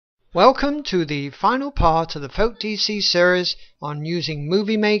Welcome to the final part of the FolkDC series on using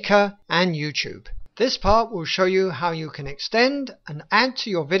Movie Maker and YouTube. This part will show you how you can extend and add to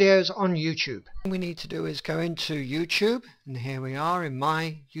your videos on YouTube. What we need to do is go into YouTube, and here we are in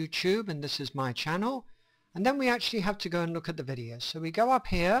my YouTube, and this is my channel. And then we actually have to go and look at the videos. So we go up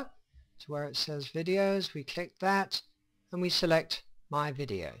here to where it says videos, we click that, and we select my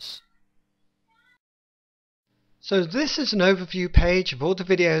videos. So this is an overview page of all the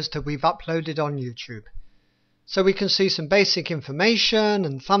videos that we've uploaded on YouTube. So we can see some basic information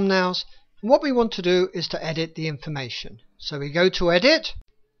and thumbnails. And what we want to do is to edit the information. So we go to Edit.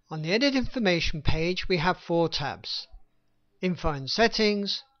 On the Edit Information page we have 4 tabs. Info and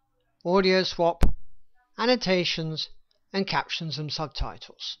Settings, Audio Swap, Annotations, and Captions and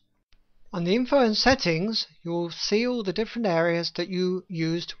Subtitles. On the Info and Settings you'll see all the different areas that you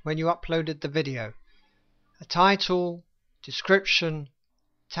used when you uploaded the video. A title, description,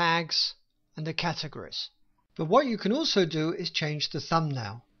 tags, and the categories. But what you can also do is change the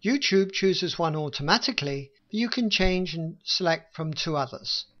thumbnail. YouTube chooses one automatically, but you can change and select from 2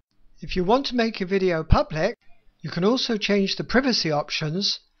 others. If you want to make your video public, you can also change the privacy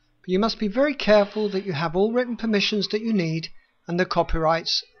options, but you must be very careful that you have all written permissions that you need and the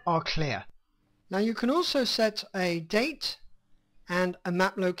copyrights are clear. Now you can also set a date and a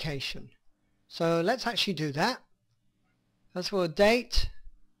map location. So let's actually do that. First of all, date,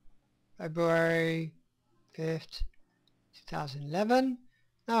 February 5th, 2011.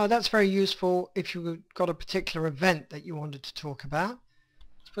 Now that's very useful if you've got a particular event that you wanted to talk about.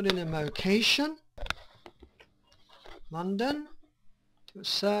 Let's put in a location, London, do a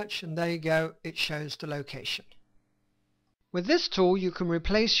search, and there you go, it shows the location. With this tool you can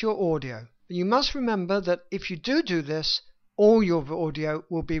replace your audio, but you must remember that if you do this, all your audio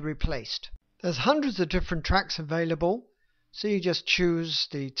will be replaced. There's hundreds of different tracks available, so you just choose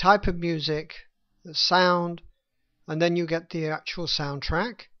the type of music, the sound, and then you get the actual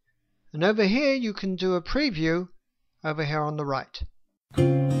soundtrack. And over here you can do a preview over here on the right.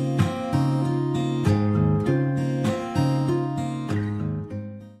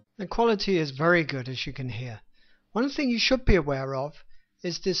 The quality is very good, as you can hear. One thing you should be aware of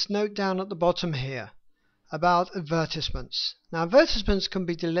is this note down at the bottom here about advertisements. Now advertisements can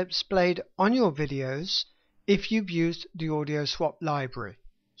be displayed on your videos if you've used the audio swap library,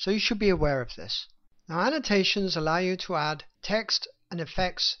 so you should be aware of this. Now annotations allow you to add text and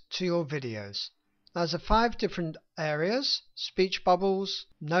effects to your videos. Now there's 5 different areas: speech bubbles,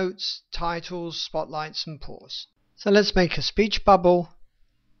 notes, titles, spotlights, and pause. So let's make a speech bubble.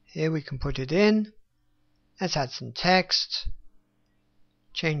 Here we can put it in. Let's add some text,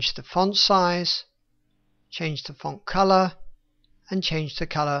 change the font size, change the font color, and change the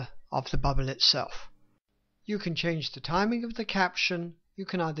color of the bubble itself. You can change the timing of the caption. You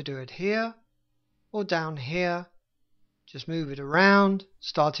can either do it here or down here. Just move it around,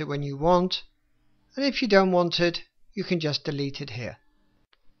 start it when you want, and if you don't want it, you can just delete it here.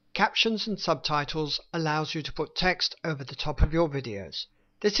 Captions and subtitles allows you to put text over the top of your videos.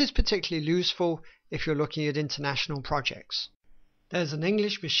 This is particularly useful if you're looking at international projects. There's an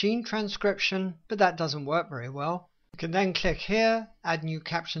English machine transcription, but that doesn't work very well. You can then click here, add new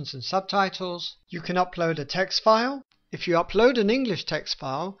captions and subtitles. You can upload a text file. If you upload an English text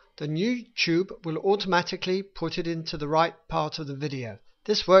file, then YouTube will automatically put it into the right part of the video.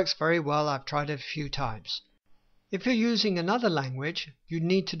 This works very well, I've tried it a few times. If you're using another language, you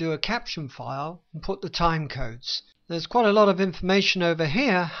need to do a caption file and put the time codes. There's quite a lot of information over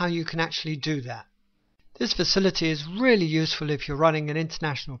here how you can actually do that. This facility is really useful if you're running an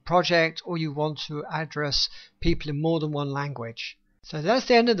international project or you want to address people in more than one language. So that's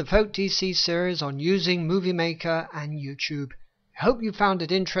the end of the FolkDC series on using Movie Maker and YouTube. I hope you found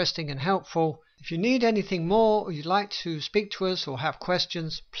it interesting and helpful. If you need anything more or you'd like to speak to us or have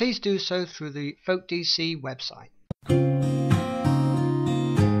questions, please do so through the FolkDC website.